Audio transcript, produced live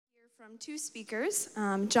from two speakers,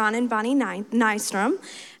 John and Bonnie Nystrom,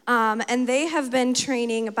 and they have been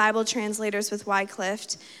training Bible translators with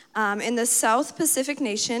Wycliffe in the South Pacific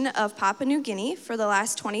nation of Papua New Guinea for the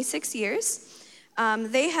last 26 years.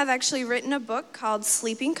 They have actually written a book called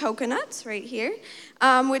Sleeping Coconuts, right here,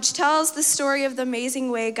 which tells the story of the amazing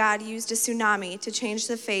way God used a tsunami to change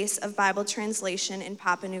the face of Bible translation in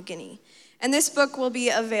Papua New Guinea. And this book will be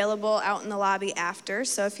available out in the lobby after,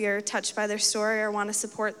 so if you're touched by their story or want to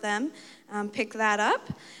support them, pick that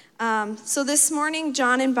up. So this morning,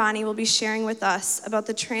 John and Bonnie will be sharing with us about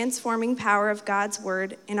the transforming power of God's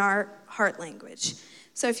word in our heart language.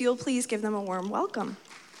 So if you'll please give them a warm welcome.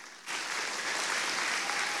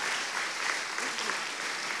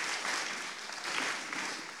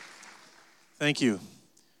 Thank you.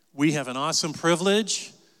 We have an awesome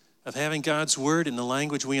privilege of having God's word in the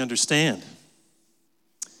language we understand.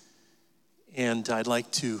 And I'd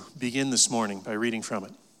like to begin this morning by reading from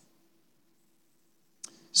it.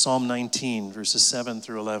 Psalm 19, verses 7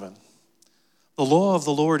 through 11. The law of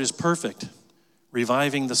the Lord is perfect,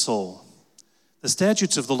 reviving the soul. The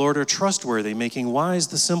statutes of the Lord are trustworthy, making wise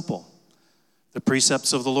the simple. The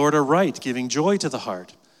precepts of the Lord are right, giving joy to the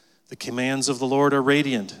heart. The commands of the Lord are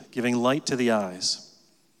radiant, giving light to the eyes.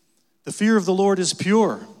 The fear of the Lord is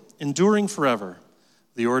pure, enduring forever.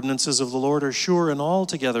 The ordinances of the Lord are sure and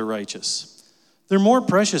altogether righteous. They're more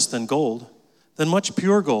precious than gold, than much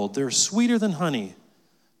pure gold. They're sweeter than honey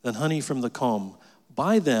from the comb.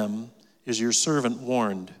 By them is your servant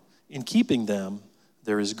warned. In keeping them,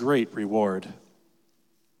 there is great reward.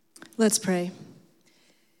 Let's pray.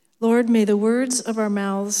 Lord, may the words of our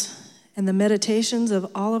mouths and the meditations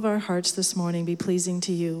of all of our hearts this morning be pleasing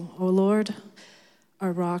to you, O Lord,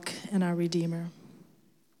 our rock and our redeemer.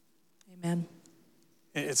 Amen.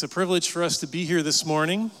 It's a privilege for us to be here this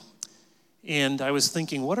morning. And I was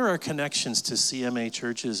thinking, what are our connections to CMA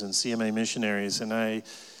churches and CMA missionaries? And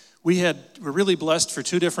we're really blessed for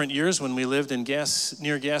 2 different years when we lived in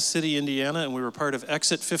near Gas City, Indiana, and we were part of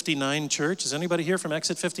Exit 59 Church. Is anybody here from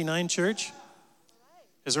Exit 59 Church?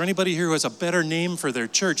 Is there anybody here who has a better name for their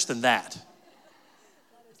church than that?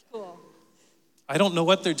 That is cool. I don't know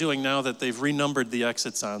what they're doing now that they've renumbered the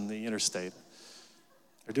exits on the interstate.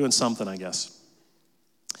 They're doing something, I guess.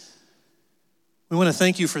 We want to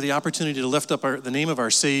thank you for the opportunity to lift up the name of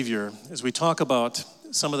our Savior as we talk about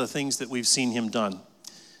some of the things that we've seen him done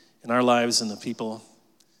in our lives and the people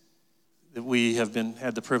that we have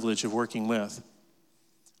had the privilege of working with.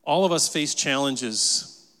 All of us face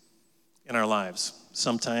challenges in our lives.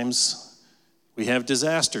 Sometimes we have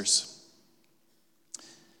disasters.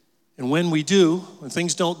 And when we do, when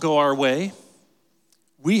things don't go our way,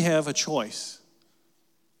 we have a choice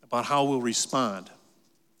about how we'll respond.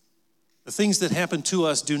 The things that happen to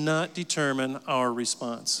us do not determine our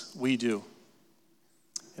response. We do.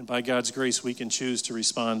 And by God's grace, we can choose to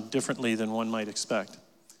respond differently than one might expect.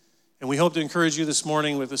 And we hope to encourage you this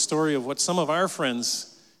morning with a story of what some of our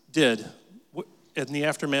friends did in the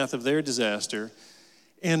aftermath of their disaster,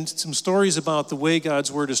 and some stories about the way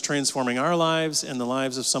God's word is transforming our lives and the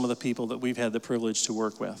lives of some of the people that we've had the privilege to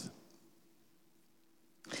work with.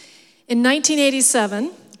 In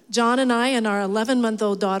 1987, John and I and our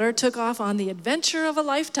 11-month-old daughter took off on the adventure of a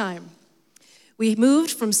lifetime. We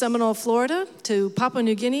moved from Seminole, Florida to Papua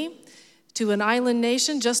New Guinea, to an island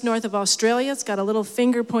nation just north of Australia. It's got a little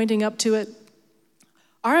finger pointing up to it.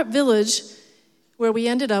 Our village, where we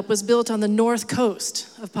ended up, was built on the north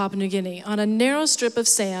coast of Papua New Guinea, on a narrow strip of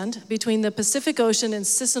sand between the Pacific Ocean and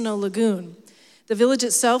Sisino Lagoon. The village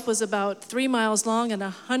itself was about 3 miles long and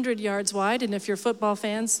 100 yards wide, and if you're football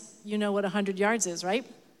fans, you know what 100 yards is, right?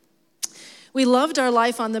 We loved our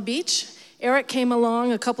life on the beach. Eric came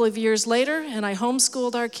along a couple of years later, and I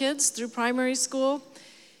homeschooled our kids through primary school.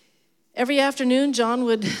 Every afternoon, John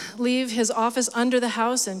would leave his office under the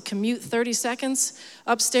house and commute 30 seconds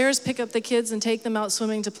upstairs, pick up the kids, and take them out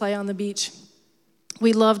swimming to play on the beach.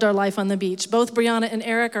 We loved our life on the beach. Both Brianna and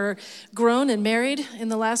Eric are grown and married in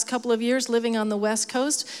the last couple of years, living on the West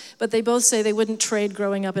Coast, but they both say they wouldn't trade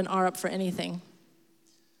growing up in Arup for anything.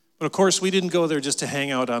 But of course, we didn't go there just to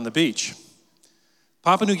hang out on the beach.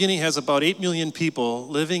 Papua New Guinea has about 8 million people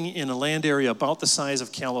living in a land area about the size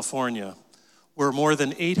of California, where more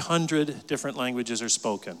than 800 different languages are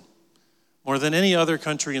spoken, more than any other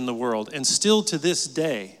country in the world. And still to this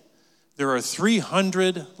day, there are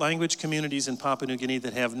 300 language communities in Papua New Guinea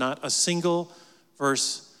that have not a single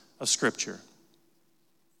verse of Scripture.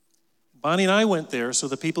 Bonnie and I went there so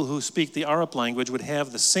the people who speak the Arup language would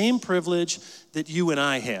have the same privilege that you and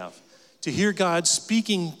I have, to hear God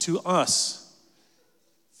speaking to us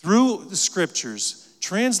through the Scriptures,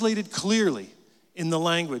 translated clearly in the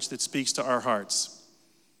language that speaks to our hearts.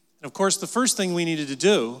 And of course, the first thing we needed to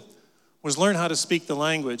do was learn how to speak the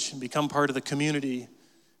language and become part of the community,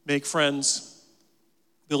 make friends,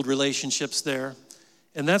 build relationships there.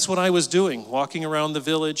 And that's what I was doing, walking around the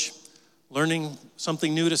village, learning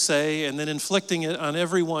something new to say, and then inflicting it on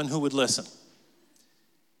everyone who would listen.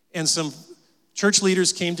 And some church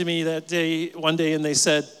leaders came to me one day, and they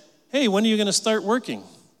said, "Hey, when are you going to start working?"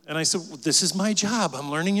 And I said, "Well, this is my job.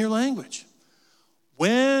 I'm learning your language.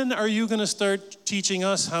 When are you going to start teaching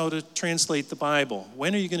us how to translate the Bible?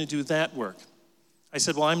 When are you going to do that work?" I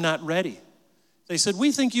said, "Well, I'm not ready." They said,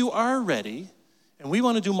 "We think you are ready, and we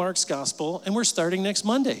want to do Mark's gospel, and we're starting next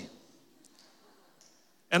Monday."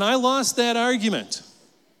 And I lost that argument.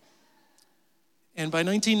 And by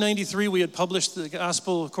 1993, we had published the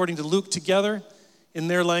gospel according to Luke together in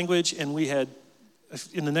their language, and we had,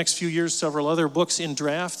 in the next few years, several other books in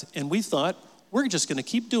draft, and we thought, we're just going to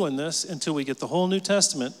keep doing this until we get the whole New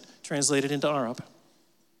Testament translated into Arab.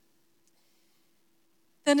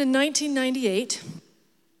 Then in 1998,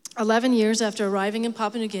 11 years after arriving in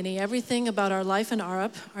Papua New Guinea, everything about our life in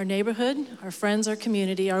Arup, our neighborhood, our friends, our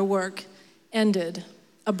community, our work, ended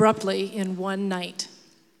abruptly in one night.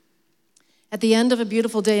 At the end of a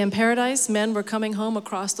beautiful day in paradise, men were coming home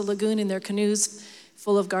across the lagoon in their canoes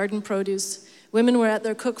full of garden produce. Women were at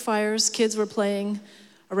their cook fires, kids were playing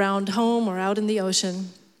around home or out in the ocean.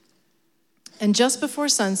 And just before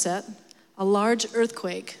sunset, a large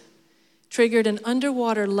earthquake triggered an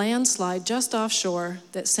underwater landslide just offshore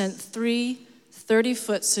that sent 3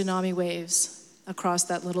 30-foot tsunami waves across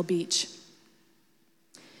that little beach.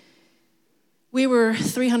 We were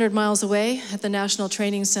 300 miles away at the National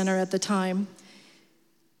Training Center at the time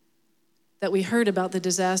that we heard about the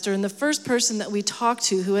disaster, and the first person that we talked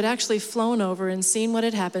to who had actually flown over and seen what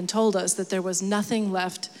had happened told us that there was nothing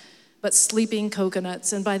left but sleeping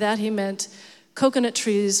coconuts, and by that he meant coconut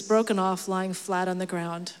trees broken off, lying flat on the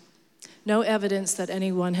ground. No evidence that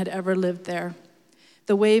anyone had ever lived there.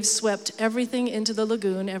 The waves swept everything into the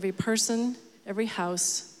lagoon, every person, every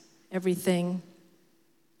house, everything.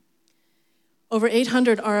 Over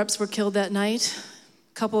 800 Arabs were killed that night.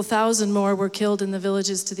 A couple thousand more were killed in the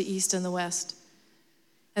villages to the east and the west.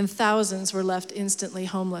 And thousands were left instantly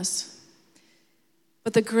homeless.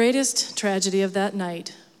 But the greatest tragedy of that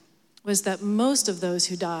night was that most of those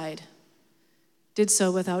who died did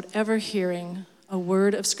so without ever hearing a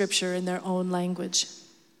word of scripture in their own language.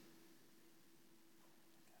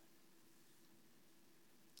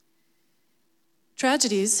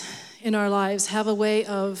 Tragedies in our lives have a way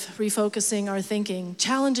of refocusing our thinking,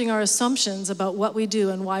 challenging our assumptions about what we do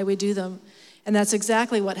and why we do them. And that's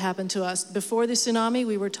exactly what happened to us. Before the tsunami,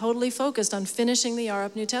 we were totally focused on finishing the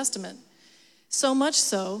Arab New Testament. So much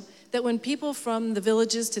so that when people from the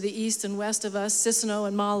villages to the east and west of us, Sisino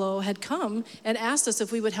and Malo, had come and asked us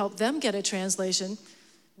if we would help them get a translation,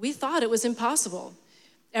 we thought it was impossible.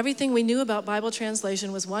 Everything we knew about Bible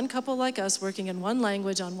translation was one couple like us working in one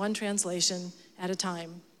language on one translation at a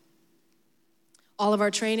time. All of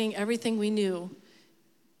our training, everything we knew,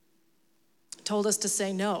 told us to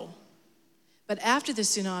say no. But after the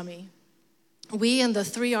tsunami, we and the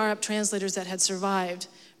 3 Arab translators that had survived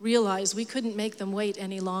realized we couldn't make them wait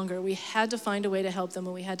any longer. We had to find a way to help them,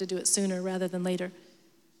 and we had to do it sooner rather than later.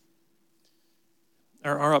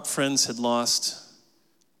 Our Arab friends had lost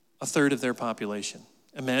a third of their population.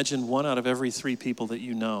 Imagine 1 out of every 3 people that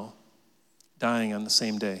you know dying on the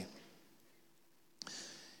same day.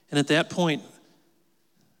 And at that point,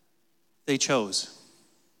 they chose.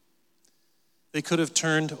 They could have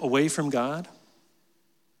turned away from God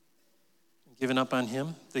and given up on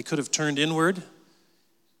Him. They could have turned inward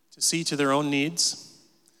to see to their own needs.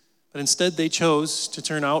 But instead, they chose to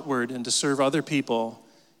turn outward and to serve other people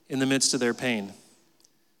in the midst of their pain.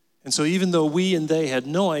 And so even though we and they had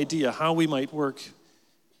no idea how we might work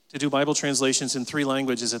to do Bible translations in 3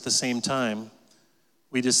 languages at the same time,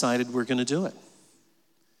 we decided we're going to do it.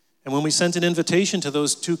 And when we sent an invitation to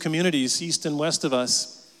those 2 communities, east and west of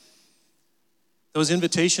us, those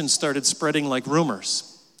invitations started spreading like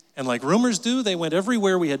rumors. And like rumors do, they went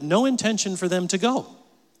everywhere we had no intention for them to go.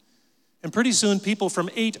 And pretty soon, people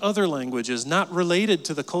from 8 other languages, not related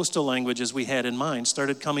to the coastal languages we had in mind,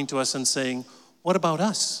 started coming to us and saying, "What about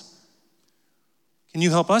us? Can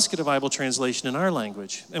you help us get a Bible translation in our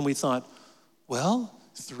language?" And we thought, well,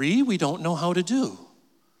 3 we don't know how to do.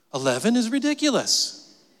 11 is ridiculous.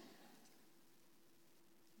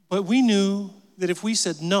 But we knew that if we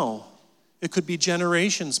said no, it could be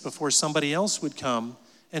generations before somebody else would come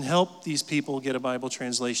and help these people get a Bible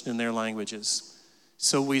translation in their languages.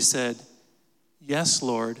 So we said, "Yes,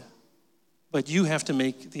 Lord, but you have to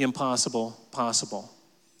make the impossible possible."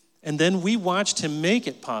 And then we watched Him make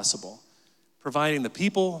it possible. providing the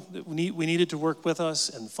people that we needed to work with us,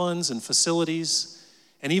 and funds and facilities,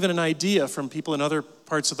 and even an idea from people in other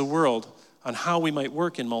parts of the world on how we might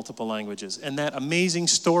work in multiple languages. And that amazing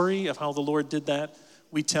story of how the Lord did that,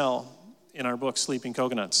 we tell in our book, Sleeping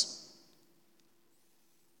Coconuts.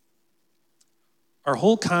 Our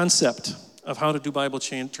whole concept of how to do Bible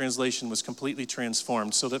translation was completely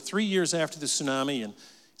transformed, so that 3 years after the tsunami in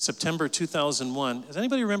September 2001, does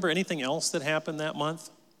anybody remember anything else that happened that month?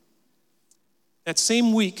 That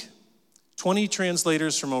same week, 20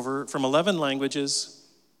 translators from 11 languages,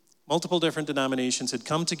 multiple different denominations, had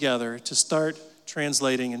come together to start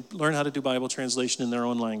translating and learn how to do Bible translation in their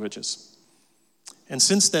own languages. And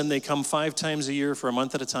since then, they come 5 times a year for a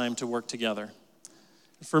month at a time to work together.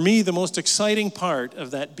 For me, the most exciting part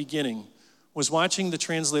of that beginning was watching the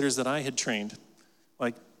translators that I had trained,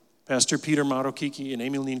 like Pastor Peter Marokiki and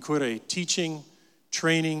Emil Ninkure, teaching,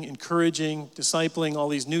 training, encouraging, discipling all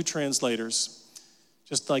these new translators,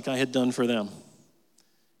 just like I had done for them.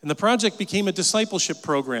 And the project became a discipleship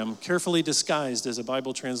program, carefully disguised as a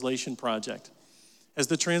Bible translation project. As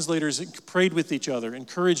the translators prayed with each other,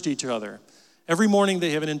 encouraged each other. Every morning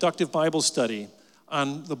they have an inductive Bible study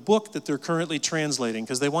on the book that they're currently translating,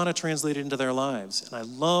 because they want to translate it into their lives. And I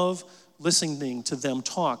love listening to them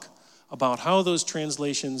talk about how those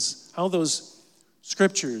translations, how those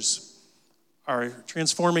scriptures are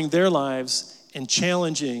transforming their lives and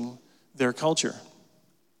challenging their culture.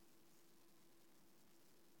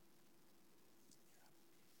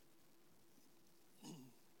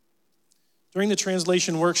 During the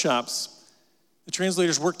translation workshops, the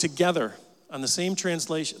translators work together on the same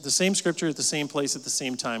translation, the same scripture at the same place at the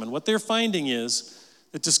same time. And what they're finding is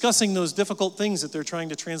that discussing those difficult things that they're trying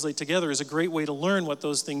to translate together is a great way to learn what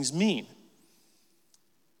those things mean.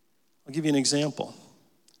 I'll give you an example.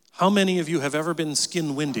 How many of you have ever been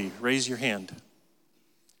skin windy? Raise your hand.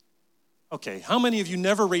 Okay, how many of you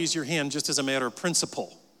never raise your hand just as a matter of principle?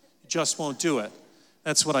 You just won't do it.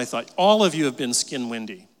 That's what I thought. All of you have been skin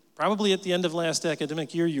windy. Probably at the end of last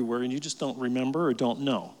academic year you were, and you just don't remember or don't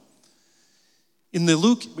know. In the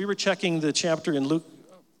Luke, we were checking the chapter in Luke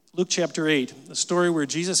chapter 8, the story where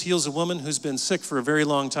Jesus heals a woman who's been sick for a very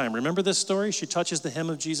long time. Remember this story? She touches the hem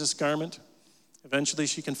of Jesus' garment. Eventually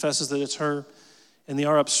she confesses that it's her. And the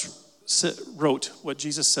Arabs wrote what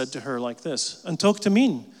Jesus said to her like this. Antok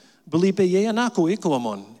tamin, belipe anako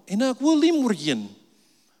ikoamon, enakwulimuryin.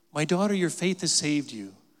 My daughter, your faith has saved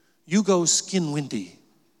you. You go skin windy.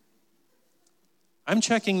 I'm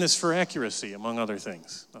checking this for accuracy, among other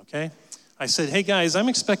things, okay? I said, hey guys, I'm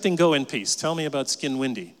expecting go in peace. Tell me about skin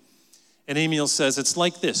windy. And Emil says, it's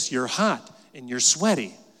like this. You're hot and you're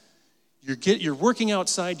sweaty. You're working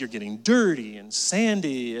outside, you're getting dirty and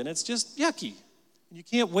sandy, and it's just yucky. You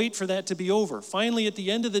can't wait for that to be over. Finally, at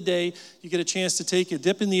the end of the day, you get a chance to take a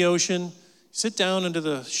dip in the ocean, sit down under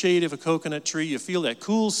the shade of a coconut tree, you feel that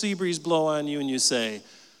cool sea breeze blow on you, and you say,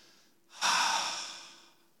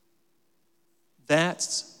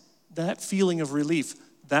 that feeling of relief,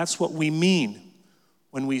 that's what we mean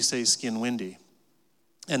when we say skin windy.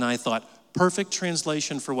 And I thought, perfect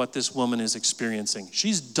translation for what this woman is experiencing.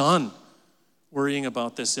 She's done worrying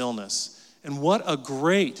about this illness. And what a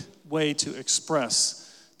great way to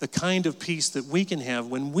express the kind of peace that we can have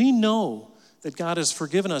when we know that God has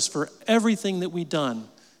forgiven us for everything that we've done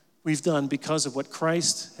because of what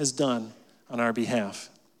Christ has done on our behalf.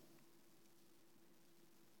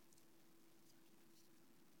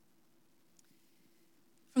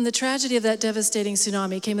 From the tragedy of that devastating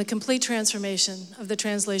tsunami came a complete transformation of the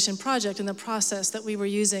translation project and the process that we were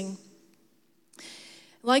using.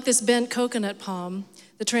 Like this bent coconut palm,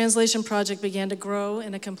 the translation project began to grow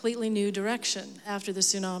in a completely new direction after the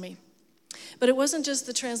tsunami. But it wasn't just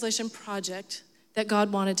the translation project that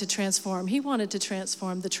God wanted to transform. He wanted to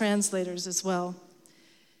transform the translators as well.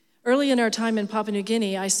 Early in our time in Papua New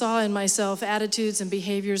Guinea, I saw in myself attitudes and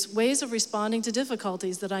behaviors, ways of responding to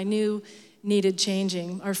difficulties that I knew needed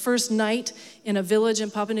changing. Our first night in a village in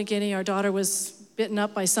Papua New Guinea, our daughter was bitten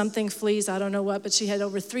up by something, fleas, I don't know what, but she had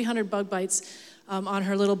over 300 bug bites on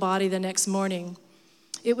her little body the next morning.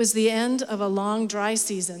 It was the end of a long dry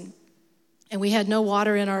season, and we had no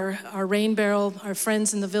water in our rain barrel. Our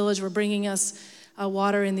friends in the village were bringing us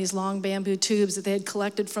water in these long bamboo tubes that they had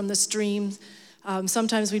collected from the stream.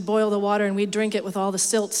 Sometimes we'd boil the water and we'd drink it with all the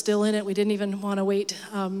silt still in it. We didn't even want to wait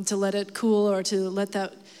to let it cool or to let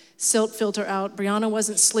that silt filter out. Brianna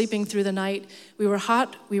wasn't sleeping through the night. We were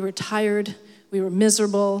hot, we were tired, we were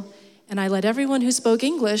miserable, and I let everyone who spoke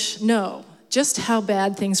English know just how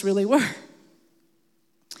bad things really were.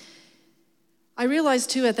 I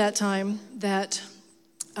realized too at that time that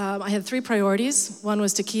I had 3 priorities. One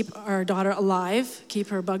was to keep our daughter alive, keep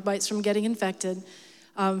her bug bites from getting infected,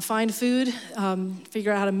 find food,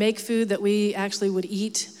 figure out how to make food that we actually would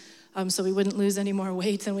eat so we wouldn't lose any more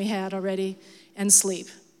weight than we had already, and sleep.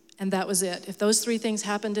 And that was it. If those 3 things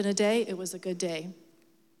happened in a day, it was a good day.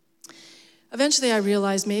 Eventually I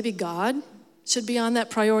realized maybe God should be on that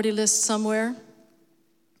priority list somewhere.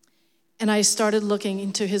 And I started looking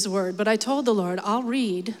into his word. But I told the Lord, I'll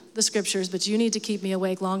read the scriptures, but you need to keep me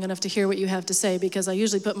awake long enough to hear what you have to say, because I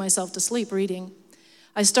usually put myself to sleep reading.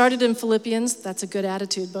 I started in Philippians. That's a good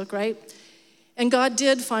attitude book, right? And God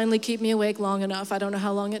did finally keep me awake long enough. I don't know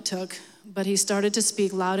how long it took, but he started to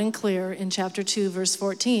speak loud and clear in chapter 2, verse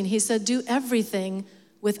 14. He said, do everything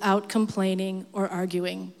without complaining or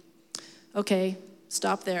arguing. Okay,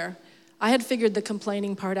 stop there. I had figured the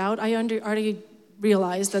complaining part out. I already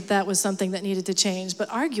realized that that was something that needed to change. But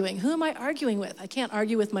arguing, who am I arguing with? I can't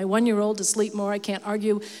argue with my 1-year-old to sleep more. I can't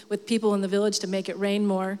argue with people in the village to make it rain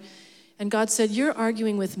more. And God said, you're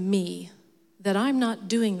arguing with me that I'm not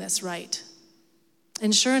doing this right.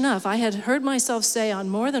 And sure enough, I had heard myself say on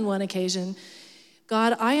more than one occasion,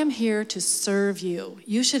 God, I am here to serve you.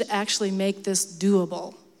 You should actually make this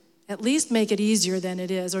doable. At least make it easier than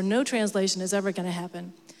it is, or no translation is ever going to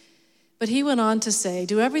happen. But he went on to say,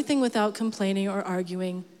 do everything without complaining or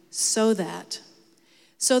arguing, so that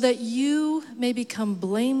you may become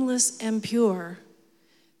blameless and pure,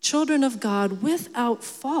 children of God without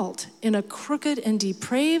fault in a crooked and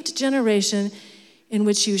depraved generation in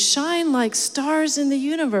which you shine like stars in the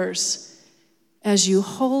universe as you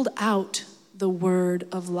hold out the word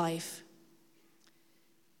of life.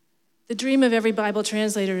 The dream of every Bible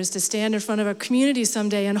translator is to stand in front of a community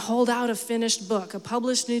someday and hold out a finished book, a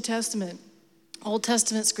published New Testament, Old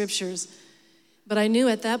Testament scriptures. But I knew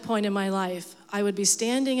at that point in my life, I would be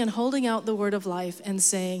standing and holding out the word of life and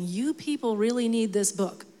saying, you people really need this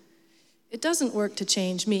book. It doesn't work to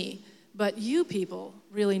change me, but you people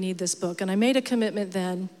really need this book. And I made a commitment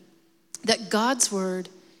then that God's word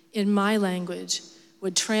in my language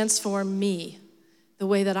would transform me the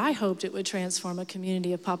way that I hoped it would transform a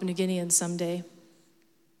community of Papua New Guineans someday.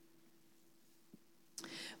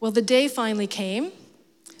 Well, the day finally came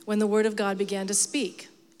when the Word of God began to speak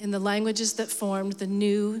in the languages that formed the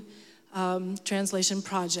new translation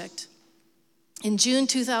project. In June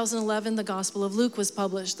 2011, the Gospel of Luke was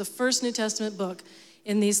published, the first New Testament book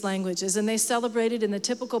in these languages. And they celebrated in the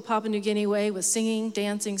typical Papua New Guinea way with singing,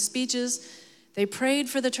 dancing, speeches. They prayed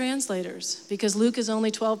for the translators because Luke is only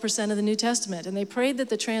 12% of the New Testament. And they prayed that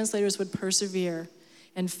the translators would persevere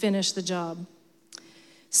and finish the job.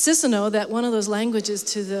 Sisino, that one of those languages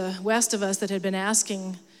to the west of us that had been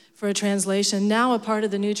asking for a translation, now a part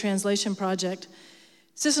of the new translation project,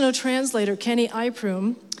 Sisino translator Kenny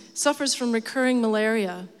Iprum suffers from recurring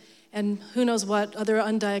malaria and who knows what other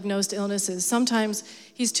undiagnosed illnesses. Sometimes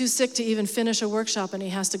he's too sick to even finish a workshop and he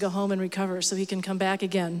has to go home and recover so he can come back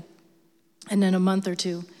again in a month or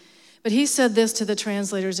 2. But he said this to the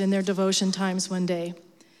translators in their devotion times one day: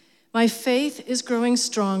 my faith is growing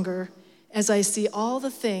stronger as I see all the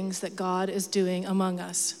things that God is doing among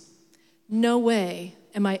us. No way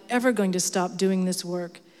am I ever going to stop doing this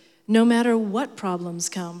work, no matter what problems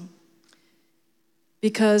come,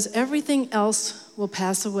 because everything else will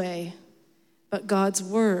pass away, but God's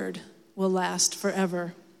word will last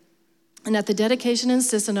forever. And at the dedication in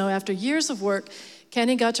Sisino, after years of work,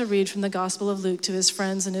 Kenny got to read from the Gospel of Luke to his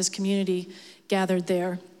friends and his community gathered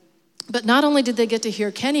there. But not only did they get to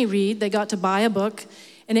hear Kenny read, they got to buy a book,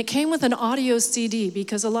 and it came with an audio CD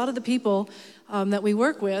because a lot of the people that we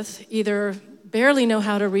work with either barely know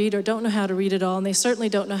how to read or don't know how to read at all, and they certainly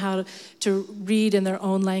don't know how to read in their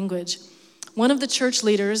own language. One of the church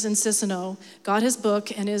leaders in Sisino got his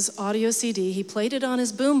book and his audio CD. He played it on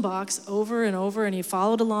his boombox over and over, and he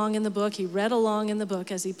followed along in the book. He read along in the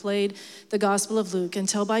book as he played the Gospel of Luke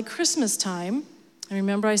until by Christmas time, and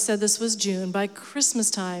remember I said this was June, by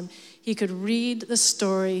Christmas time, he could read the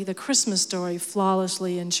story, the Christmas story,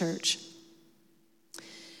 flawlessly in church.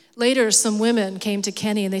 Later, some women came to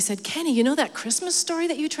Kenny and they said, Kenny, you know that Christmas story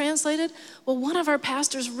that you translated? Well, one of our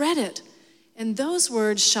pastors read it. And those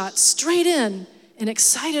words shot straight in and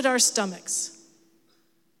excited our stomachs.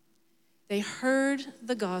 They heard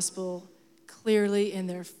the gospel clearly in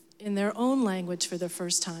their own language for the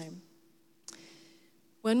first time.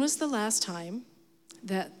 When was the last time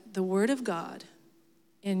that the word of God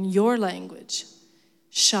in your language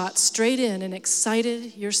shot straight in and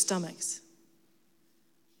excited your stomachs?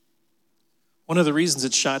 One of the reasons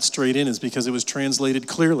it shot straight in is because it was translated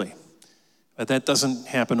clearly. But that doesn't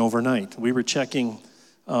happen overnight. We were checking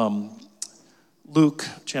Luke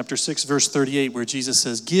chapter 6, verse 38, where Jesus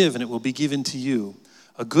says, give and it will be given to you.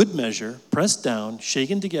 A good measure, pressed down,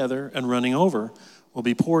 shaken together, and running over, will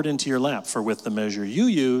be poured into your lap. For with the measure you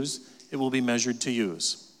use, it will be measured to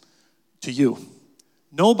you.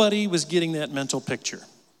 Nobody was getting that mental picture.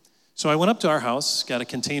 So I went up to our house, got a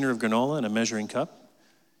container of granola and a measuring cup,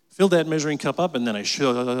 filled that measuring cup up, and then I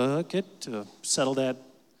shook it to settle that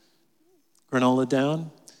granola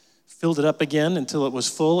down, filled it up again until it was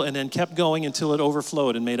full, and then kept going until it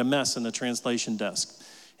overflowed and made a mess in the translation desk.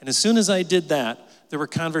 And as soon as I did that, there were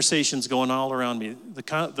conversations going all around me.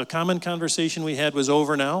 The common conversation we had was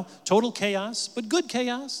over now. Total chaos, but good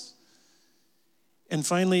chaos. And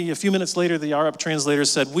finally, a few minutes later, the Arup translator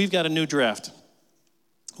said, "We've got a new draft.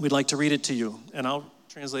 We'd like to read it to you, and I'll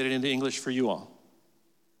translate it into English for you all."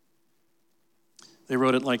 They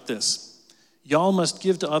wrote it like this: "Y'all must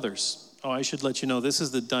give to others." Oh, I should let you know, this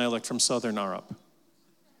is the dialect from Southern Arup.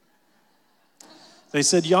 They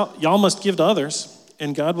said, y'all must give to others,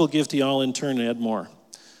 and God will give to y'all in turn and add more.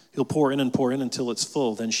 He'll pour in until it's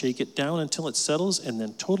full, then shake it down until it settles, and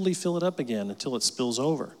then totally fill it up again until it spills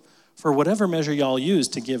over. For whatever measure y'all use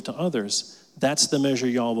to give to others, that's the measure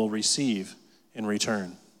y'all will receive in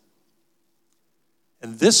return.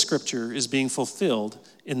 And this scripture is being fulfilled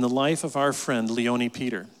in the life of our friend, Leonie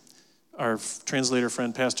Peter, our translator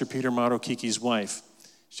friend, Pastor Peter Marokiki's wife.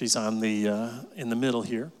 She's on in the middle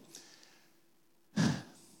here.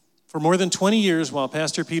 For more than 20 years, while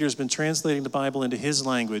Pastor Peter's been translating the Bible into his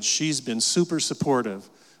language, she's been super supportive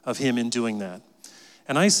of him in doing that.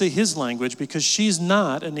 And I say his language because she's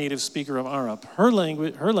not a native speaker of Arup. Her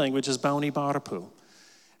language is Bauni Barapu.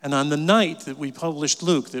 And on the night that we published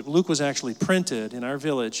Luke, that Luke was actually printed in our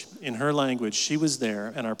village in her language, she was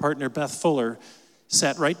there, and our partner Beth Fuller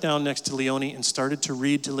sat right down next to Leonie and started to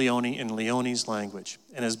read to Leonie in Leonie's language.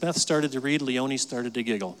 And as Beth started to read, Leonie started to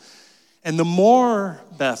giggle. And the more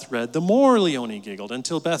Beth read, the more Leonie giggled,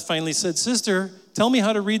 until Beth finally said, "Sister, tell me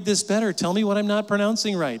how to read this better. Tell me what I'm not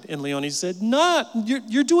pronouncing right." And Leonie said,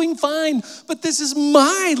 you're doing fine, but this is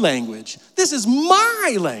my language. This is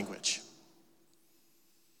my language.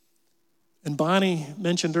 And Bonnie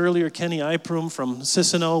mentioned earlier Kenny Iprum from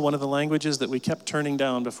Sisino, one of the languages that we kept turning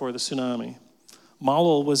down before the tsunami.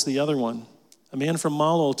 Malol was the other one. A man from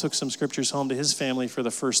Malol took some scriptures home to his family for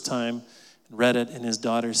the first time and read it, and his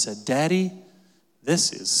daughter said, "Daddy,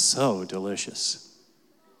 this is so delicious."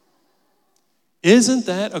 Isn't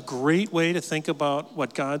that a great way to think about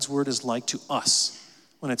what God's word is like to us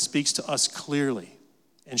when it speaks to us clearly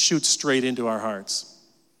and shoots straight into our hearts?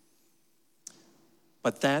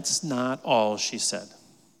 But that's not all she said.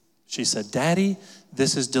 She said, "Daddy,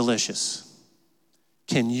 this is delicious.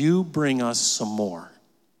 Can you bring us some more?"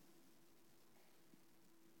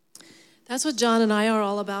 That's what John and I are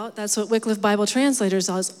all about. That's what Wycliffe Bible Translators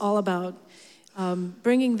is all about.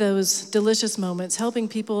 Bringing those delicious moments, helping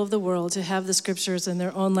people of the world to have the scriptures in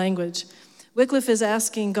their own language. Wycliffe is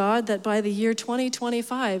asking God that by the year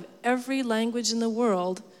 2025, every language in the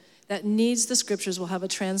world that needs the scriptures will have a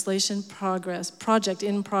translation project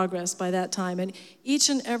in progress by that time. And each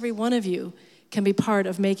and every one of you can be part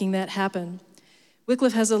of making that happen.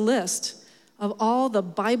 Wycliffe has a list of all the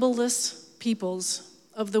Bible-less peoples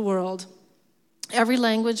of the world. Every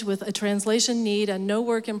language with a translation need and no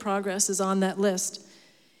work in progress is on that list.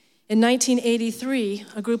 In 1983,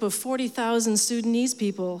 a group of 40,000 Sudanese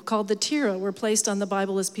people called the Tira were placed on the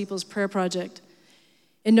Bible-less People's Prayer Project.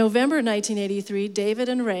 In November 1983, David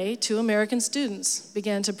and Ray, two American students,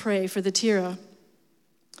 began to pray for the Tira.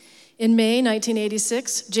 In May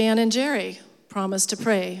 1986, Jan and Jerry promised to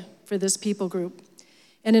pray for this people group.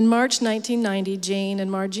 And in March 1990, Jane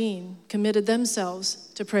and Margene committed themselves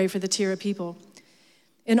to pray for the Tira people.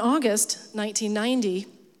 In August 1990,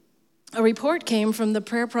 a report came from the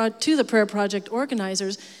prayer project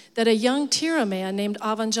organizers that a young Tira man named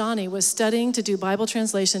Avanjani was studying to do Bible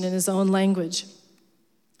translation in his own language.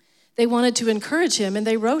 They wanted to encourage him, and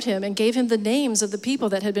they wrote him and gave him the names of the people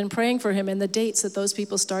that had been praying for him and the dates that those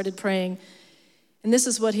people started praying. And this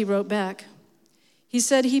is what he wrote back. He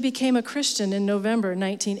said he became a Christian in November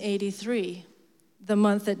 1983, the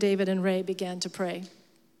month that David and Ray began to pray.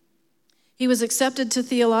 He was accepted to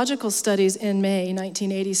theological studies in May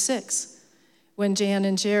 1986, when Jan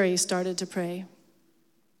and Jerry started to pray.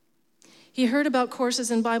 He heard about courses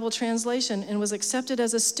in Bible translation and was accepted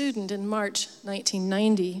as a student in March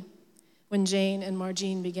 1990, when Jane and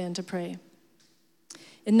Margene began to pray.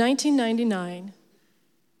 In 1999,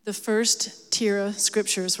 the first Tira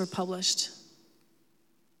scriptures were published.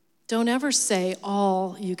 Don't ever say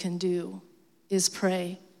all you can do is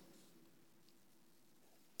pray.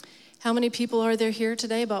 How many people are there here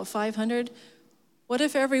today? About 500? What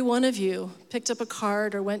if every one of you picked up a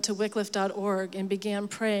card or went to wycliffe.org and began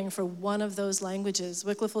praying for one of those languages?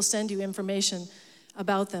 Wycliffe will send you information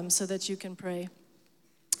about them so that you can pray.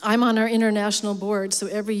 I'm on our international board, so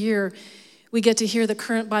every year we get to hear the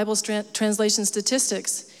current Bible translation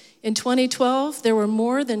statistics. In 2012, there were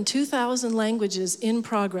more than 2,000 languages in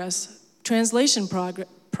progress, translation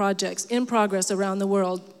projects in progress around the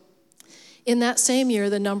world. In that same year,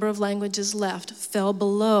 the number of languages left fell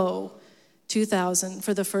below 2,000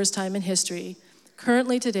 for the first time in history.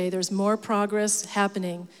 Currently today, there's more progress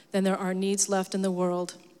happening than there are needs left in the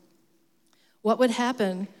world. What would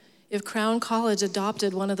happen if Crown College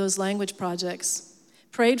adopted one of those language projects,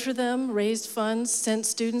 prayed for them, raised funds, sent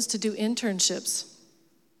students to do internships?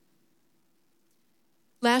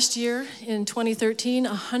 Last year, in 2013,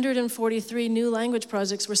 143 new language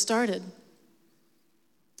projects were started.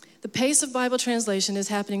 The pace of Bible translation is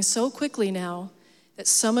happening so quickly now that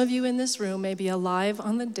some of you in this room may be alive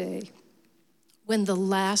on the day when the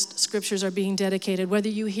last scriptures are being dedicated. Whether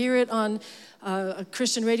you hear it on a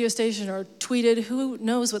Christian radio station or tweeted, who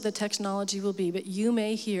knows what the technology will be, but you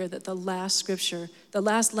may hear that the last scripture, the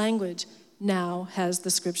last language now has the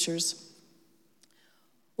scriptures.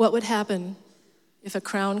 What would happen if a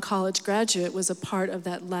Crown College graduate was a part of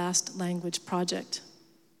that last language project?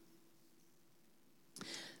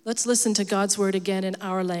 Let's listen to God's word again in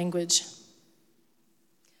our language.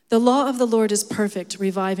 The law of the Lord is perfect,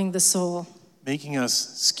 reviving the soul. Making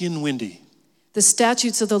us skin-windy. The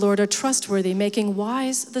statutes of the Lord are trustworthy, making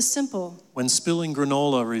wise the simple. When spilling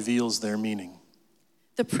granola reveals their meaning.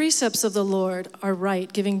 The precepts of the Lord are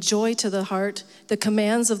right, giving joy to the heart. The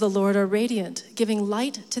commands of the Lord are radiant, giving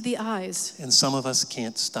light to the eyes. And some of us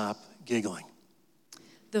can't stop giggling.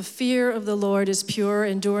 The fear of the Lord is pure,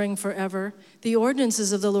 enduring forever. The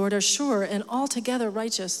ordinances of the Lord are sure and altogether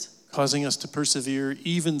righteous, causing us to persevere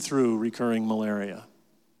even through recurring malaria.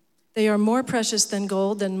 They are more precious than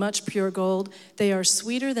gold, than much pure gold. They are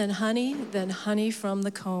sweeter than honey from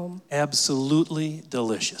the comb. Absolutely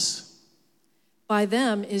delicious. By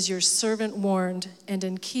them is your servant warned, and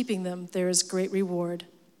in keeping them there is great reward.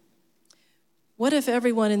 What if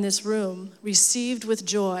everyone in this room received with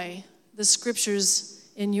joy the scriptures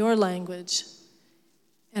in your language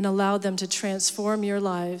and allowed them to transform your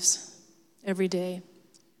lives every day?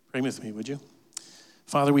 Pray with me, would you?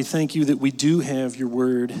 Father, we thank you that we do have your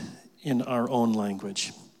word in our own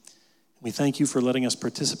language. We thank you for letting us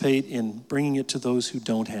participate in bringing it to those who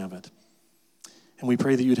don't have it. And we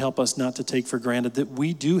pray that you'd help us not to take for granted that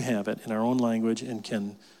we do have it in our own language and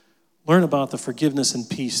can learn about the forgiveness and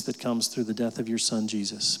peace that comes through the death of your Son,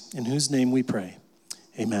 Jesus, in whose name we pray.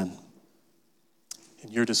 Amen.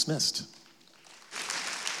 And you're dismissed.